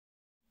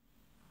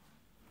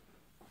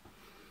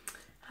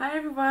Hi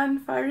everyone,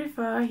 Fiery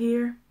Fa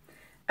here.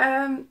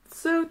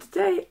 So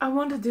today I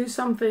want to do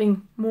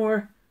something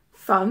more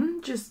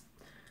fun, just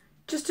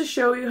to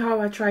show you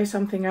how I try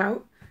something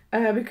out.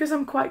 Because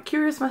I'm quite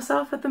curious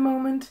myself at the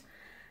moment.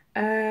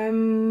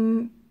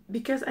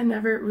 Because I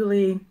never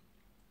really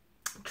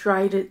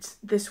tried it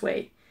this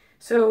way.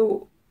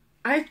 So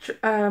I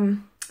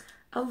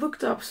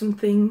looked up some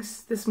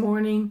things this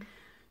morning,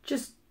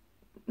 just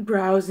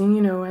browsing,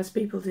 you know, as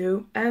people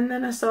do, and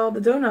then I saw the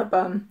donut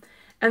bun.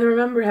 And I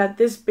remember I had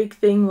this big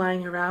thing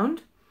lying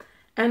around.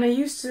 And I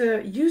used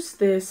to use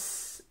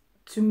this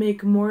to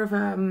make more of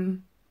a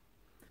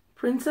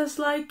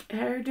princess-like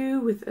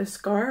hairdo with a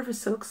scarf, a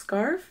silk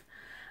scarf.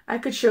 I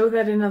could show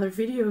that in another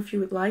video if you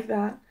would like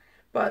that.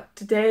 But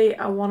today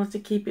I wanted to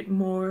keep it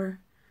more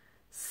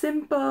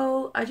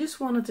simple. I just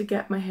wanted to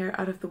get my hair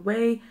out of the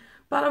way.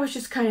 But I was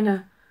just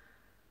kind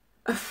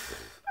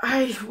of...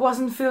 I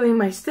wasn't feeling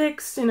my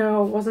sticks, you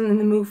know, wasn't in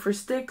the mood for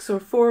sticks or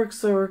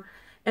forks or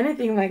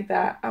anything like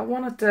that. I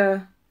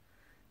wanted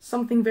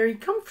something very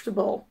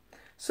comfortable.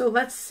 So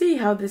let's see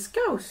how this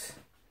goes.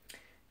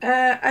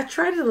 I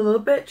tried it a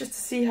little bit just to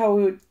see how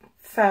it would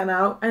fan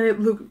out, and it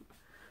looked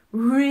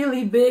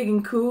really big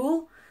and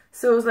cool.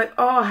 So I was like,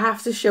 oh, I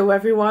have to show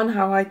everyone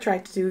how I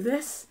tried to do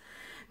this.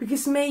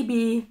 Because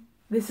maybe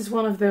this is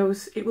one of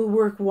those, it will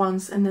work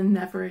once and then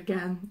never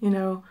again, you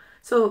know.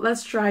 So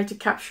let's try to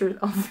capture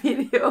it on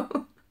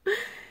video.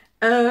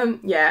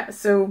 Yeah,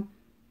 so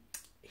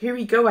here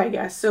we go, I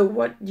guess. So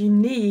what you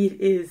need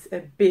is a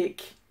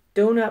big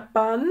donut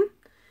bun.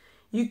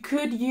 You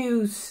could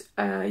use,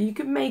 you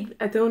could make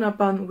a donut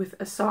bun with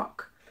a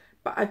sock,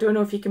 but I don't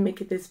know if you can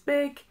make it this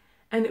big,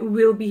 and it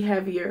will be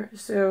heavier.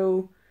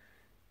 So,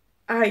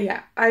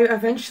 yeah, I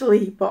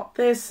eventually bought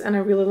this and I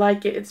really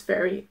like it. It's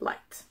very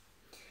light.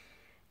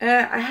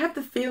 I have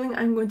the feeling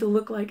I'm going to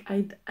look like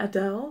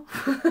Adele.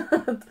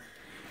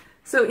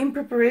 So in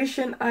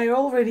preparation, I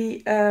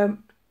already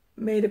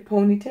made a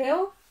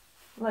ponytail,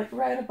 like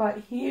right about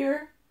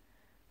here.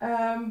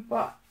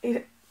 But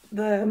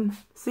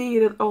see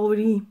it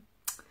already,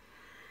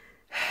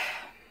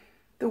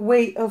 the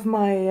weight of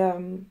my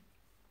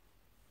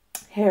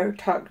hair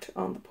tugged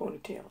on the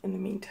ponytail in the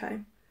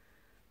meantime.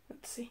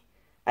 Let's see.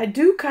 I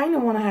do kind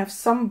of want to have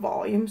some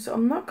volume, so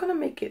I'm not going to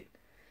make it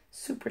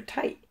super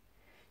tight.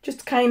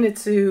 Just kind of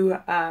to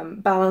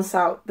balance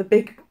out the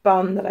big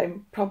bun that I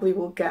probably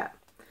will get.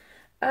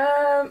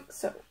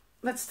 So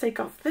let's take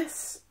off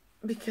this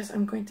because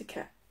I'm going to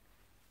get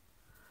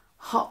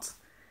hot.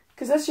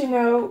 Because as you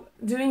know,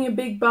 doing a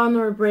big bun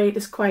or a braid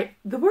is quite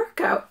the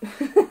workout.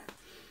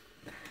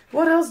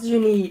 What else do you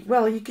need?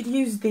 Well, you could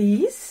use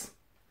these,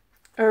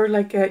 or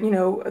like, you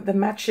know, the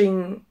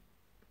matching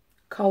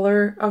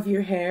color of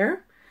your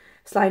hair.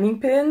 Sliding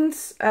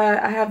pins.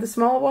 I have the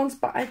small ones,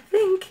 but I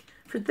think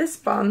for this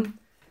bun,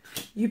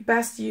 you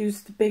best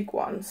use the big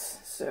ones.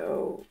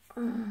 So,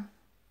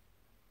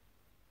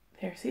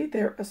 there, see,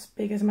 they're as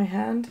big as my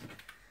hand.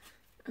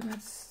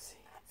 Let's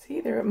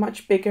see, they're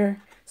much bigger.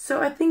 So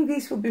I think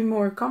these will be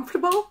more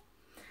comfortable.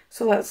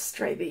 So let's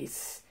try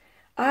these.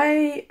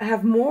 I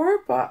have more,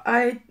 but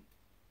I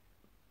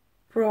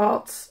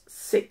brought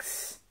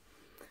 6.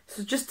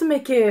 So just to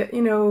make it,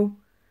 you know,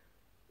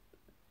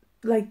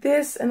 like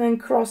this and then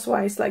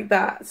crosswise like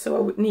that. So I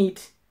would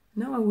need,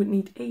 no, I would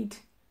need 8.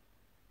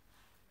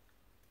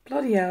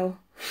 Bloody hell.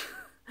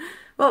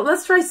 Well,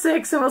 let's try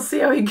 6 and we'll see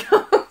how it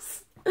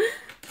goes.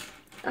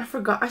 I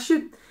forgot. I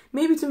should,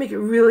 maybe to make it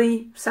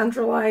really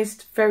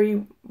centralized,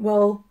 very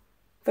well,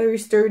 very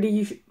sturdy,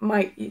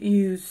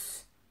 you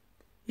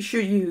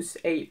should use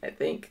 8, I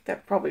think.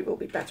 That probably will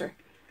be better.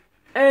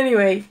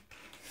 Anyway,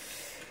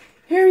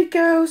 here we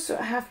go. So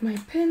I have my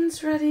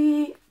pins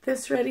ready,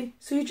 this ready.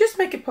 So you just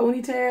make a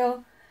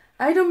ponytail.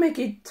 I don't make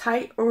it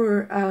tight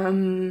or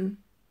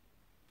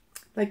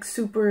like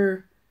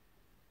super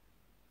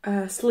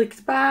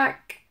slicked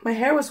back. My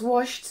hair was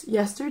washed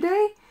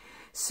yesterday,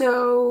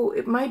 so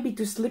it might be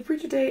too slippery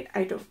today.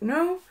 I don't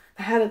know.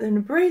 I had it in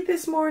a braid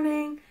this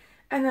morning,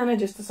 and then I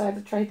just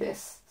decided to try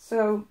this.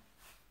 So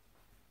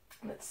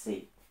let's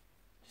see.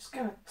 Just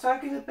gonna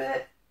tug it a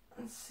bit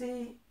and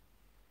see.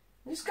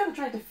 I'm just gonna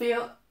try to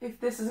feel if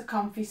this is a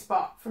comfy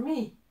spot for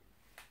me.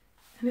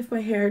 And if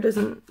my hair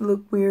doesn't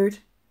look weird.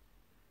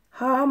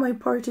 How am I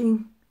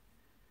parting?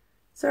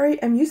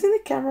 Sorry, I'm using the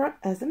camera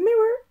as a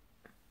mirror.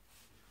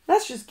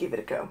 Let's just give it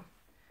a go.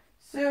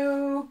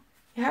 So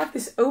you have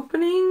this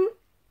opening.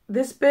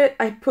 This bit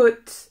I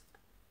put,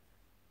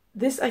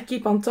 this I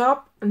keep on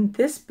top, and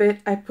this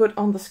bit I put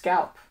on the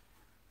scalp.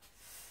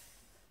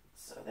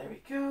 So there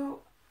we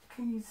go.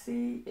 Can you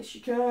see? Yes, you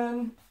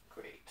can.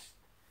 Great.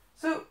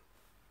 So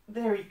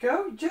there we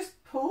go.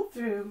 Just pull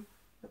through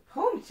the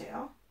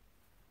ponytail,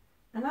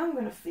 and I'm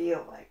gonna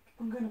feel like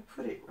I'm gonna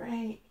put it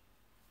right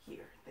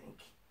here. I think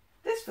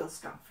this feels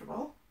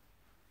comfortable.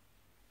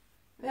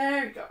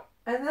 There we go.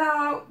 And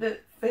now the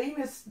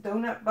famous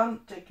donut bun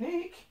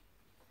technique.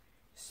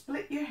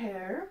 Split your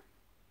hair.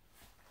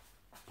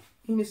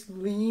 You just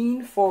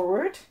lean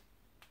forward.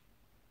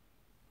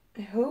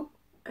 I hope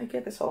I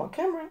get this all on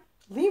camera.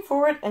 Lean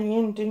forward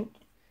and then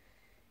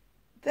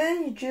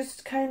Then you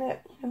just kind of,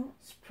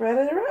 spread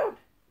it around.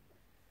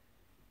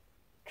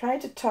 Try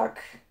to tuck.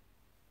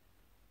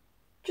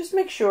 Just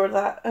make sure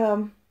that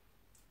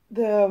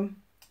the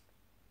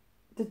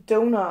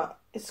donut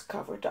is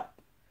covered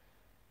up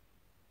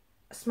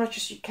as much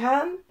as you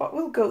can, but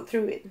we'll go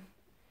through it.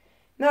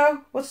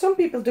 Now, what some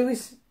people do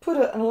is put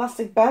an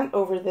elastic band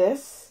over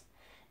this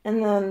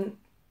and then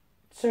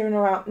turn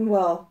around and,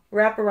 well,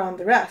 wrap around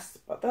the rest,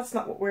 but that's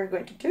not what we're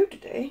going to do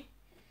today.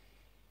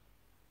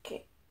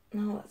 Okay,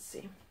 now let's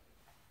see.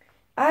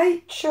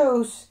 I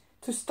chose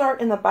to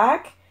start in the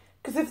back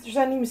because if there's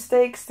any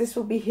mistakes, this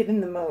will be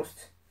hidden the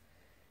most.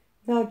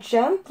 Now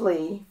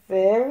gently,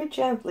 very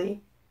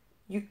gently,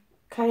 you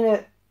kind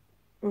of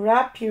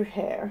wrap your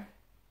hair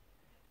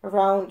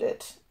around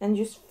it and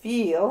just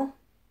feel.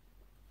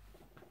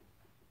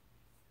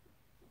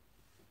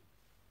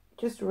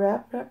 Just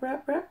wrap.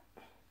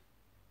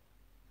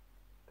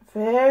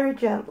 Very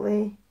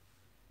gently.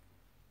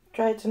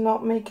 Try to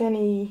not make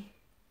any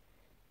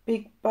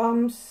big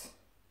bumps.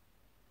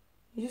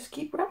 You just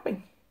keep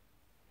wrapping.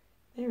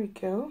 There we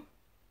go.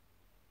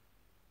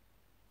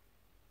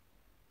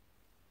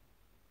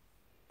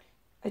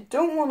 I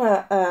don't want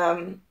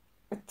a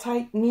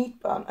tight,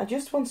 neat bun. I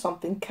just want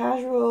something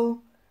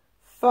casual,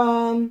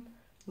 fun,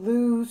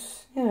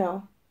 loose,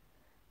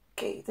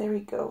 Okay, there we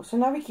go. So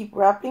now we keep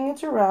wrapping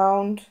it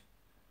around,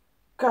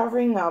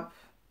 covering up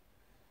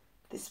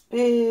this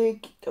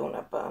big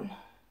donut bun.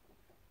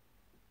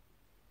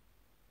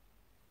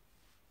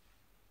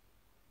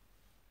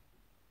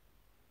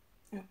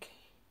 Okay.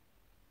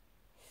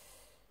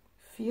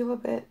 Feel a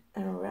bit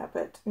and wrap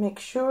it. Make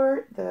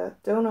sure the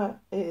donut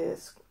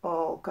is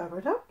all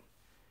covered up.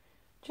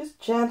 Just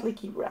gently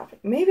keep wrapping.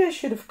 Maybe I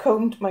should have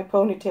combed my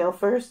ponytail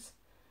first.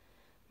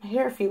 My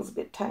hair feels a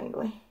bit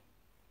tangly.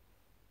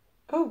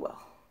 Oh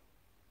well.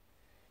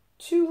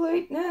 Too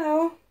late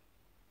now.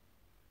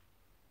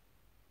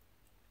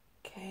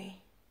 Okay.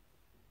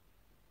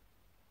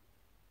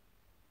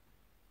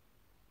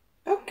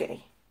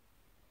 Okay.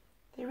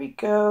 There we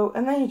go.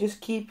 And then you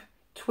just keep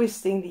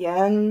twisting the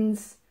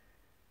ends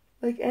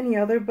like any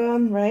other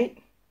bun, right?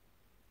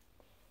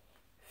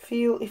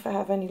 Feel if I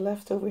have any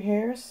leftover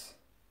hairs.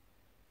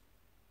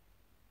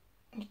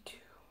 I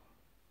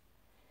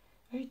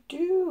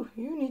do.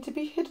 You need to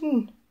be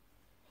hidden.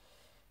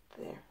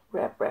 There,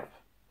 wrap.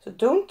 So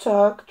don't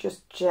tuck,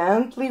 just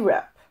gently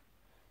wrap.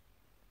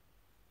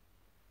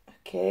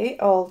 Okay,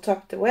 all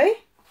tucked away.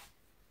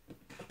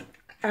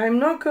 I'm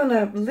not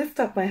gonna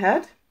lift up my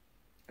head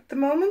at the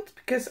moment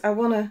because I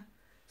wanna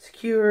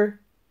secure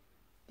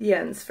the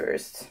ends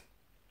first.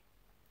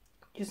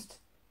 Just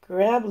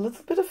grab a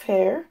little bit of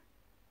hair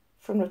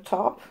from the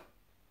top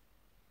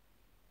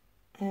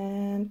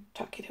and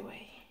tuck it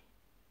away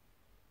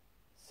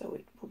so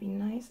it will be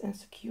nice and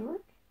secure.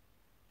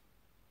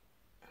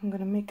 I'm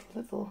gonna make a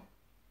little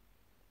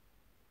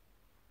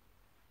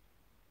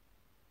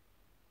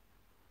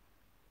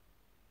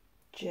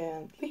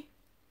gently.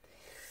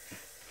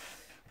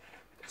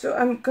 So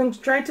I'm going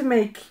to try to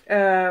make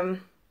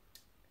an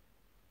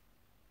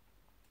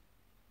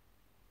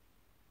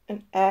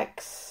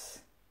X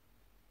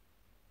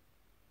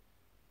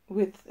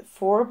with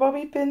 4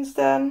 bobby pins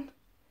then,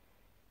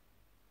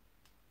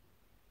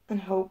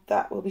 and hope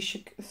that will be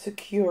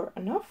secure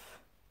enough.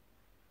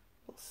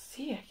 We'll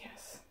see, I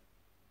guess.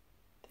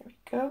 There we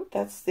go.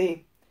 That's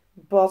the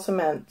bottom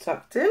end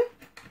tucked in.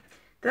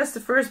 That's the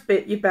first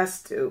bit you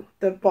best do,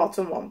 the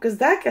bottom one, because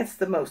that gets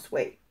the most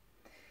weight.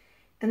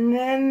 And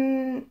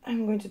then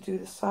I'm going to do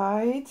the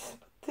sides,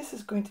 but this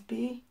is going to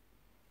be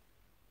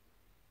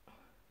a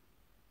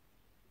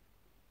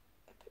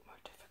bit more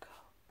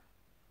difficult.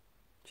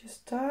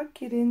 Just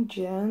tuck it in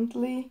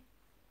gently,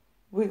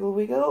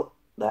 wiggle.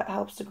 That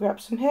helps to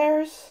grab some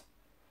hairs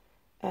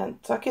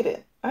and tuck it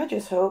in. I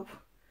just hope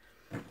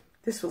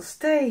this will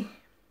stay.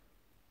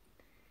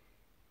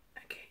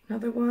 Okay,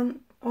 another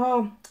one.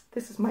 Oh,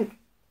 this is my...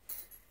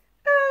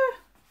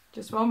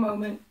 just one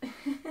moment.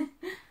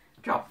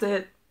 Dropped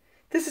it.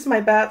 This is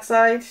my bad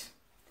side.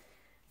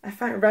 I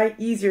find it right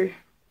easier,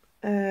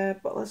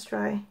 but let's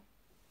try.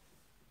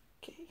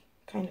 Okay,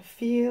 kind of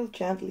feel,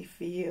 gently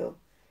feel.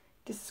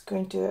 This is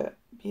going to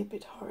be a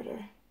bit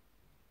harder.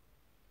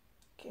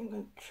 Okay, I'm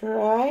going to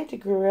try to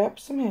grab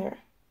some hair.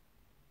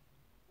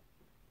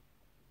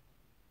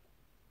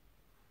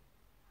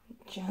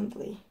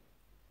 Gently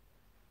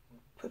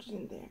put it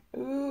in there.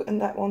 Ooh, and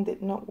that one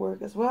did not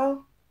work as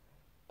well.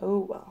 Oh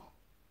well.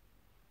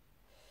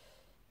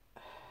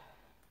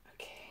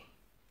 Okay.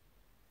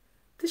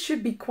 This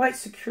should be quite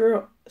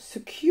secure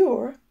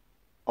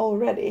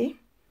already.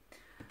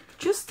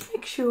 Just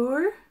make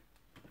sure.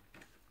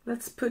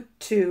 Let's put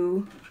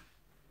 2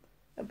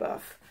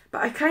 above.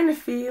 But I kind of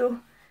feel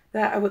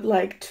that I would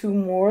like 2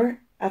 more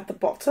at the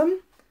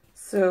bottom.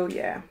 So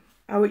yeah,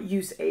 I would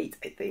use 8,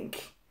 I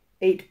think.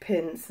 8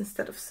 pins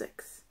instead of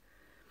 6.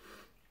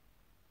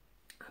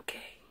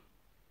 Okay.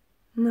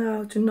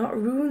 Now, to not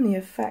ruin the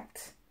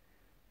effect,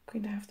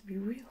 I'm going to have to be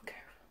real careful.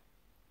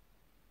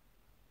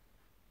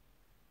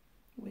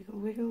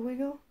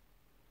 Wiggle.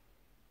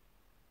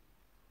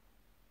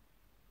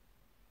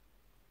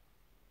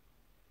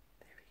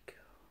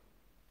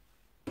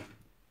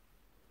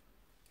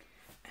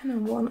 And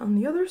then one on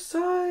the other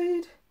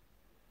side.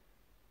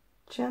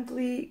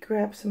 Gently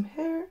grab some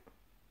hair.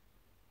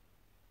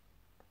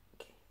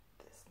 Okay,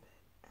 this bit.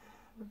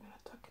 We're gonna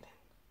tuck it in.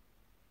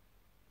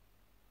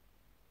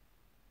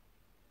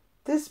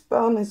 This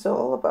bun is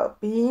all about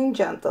being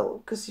gentle,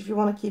 because if you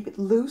want to keep it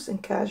loose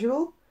and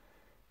casual,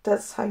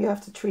 that's how you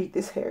have to treat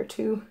this hair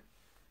too.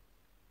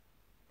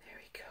 There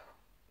we go.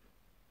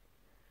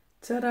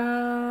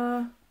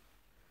 Ta-da!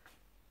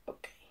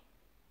 Okay.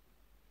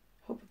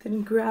 Hope it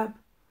didn't grab.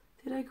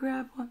 Did I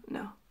grab one?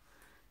 No.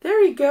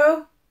 There you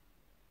go.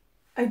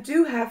 I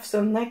do have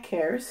some neck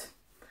hairs,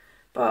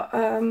 but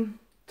I'll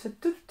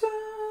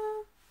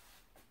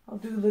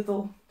do a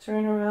little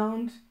turn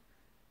around.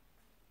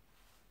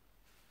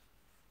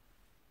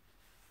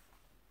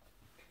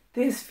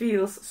 This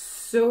feels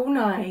so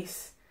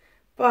nice,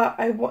 but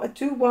I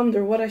do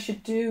wonder what I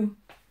should do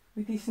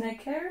with these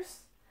neck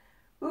hairs.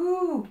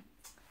 Ooh,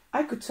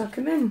 I could tuck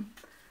them in.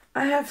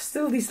 I have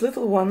still these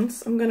little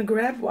ones. I'm gonna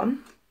grab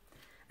one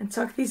and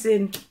tuck these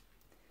in.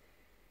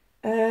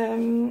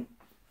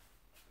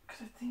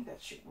 I think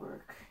that should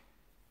work.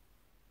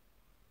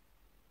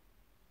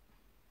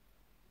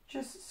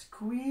 Just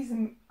squeeze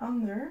them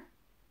under.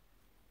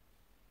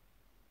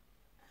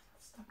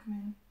 Let's tuck them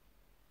in.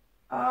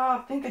 Oh,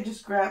 I think I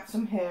just grabbed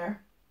some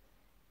hair.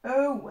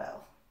 Oh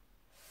well.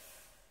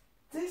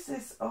 This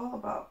is all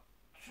about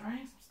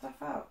trying some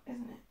stuff out,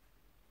 isn't it?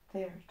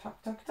 There,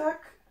 tuck, tuck,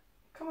 tuck.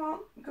 Come on,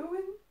 go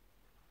in.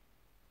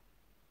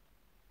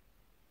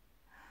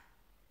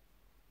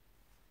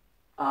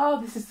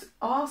 Oh, this is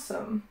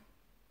awesome.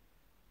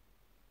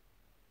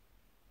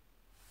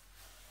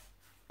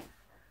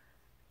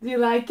 Do you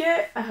like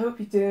it? I hope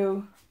you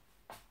do.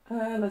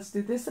 Let's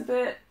do this a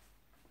bit.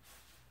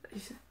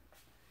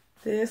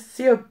 This,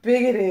 see how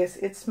big it is?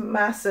 It's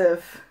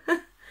massive,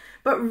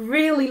 but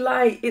really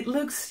light. It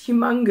looks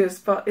humongous,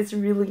 but it's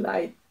really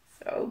light.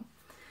 So,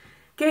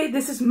 okay,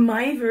 this is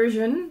my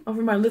version of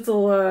my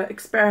little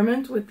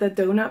experiment with the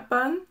donut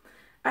bun.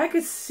 I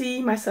could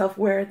see myself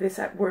wear this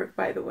at work,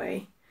 by the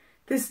way.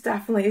 This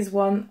definitely is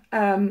one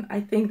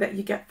I think that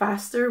you get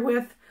faster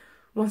with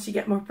once you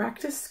get more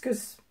practice,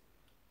 because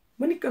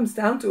when it comes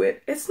down to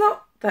it, it's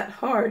not that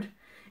hard.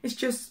 It's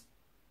just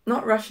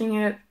not rushing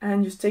it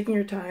and just taking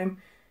your time,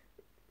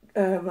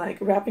 like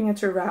wrapping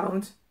it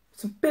around,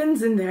 some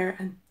pins in there,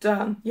 and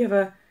done. You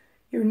have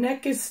your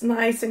neck is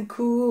nice and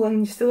cool, and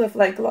you still have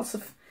like lots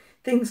of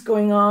things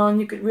going on.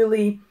 You could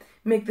really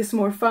make this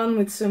more fun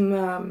with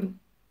some,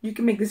 you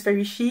can make this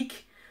very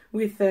chic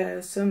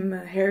with some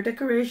hair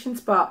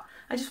decorations, but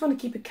I just want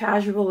to keep it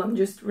casual and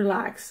just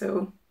relax.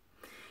 So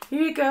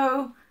here you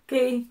go.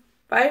 Okay,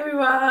 bye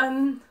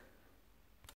everyone.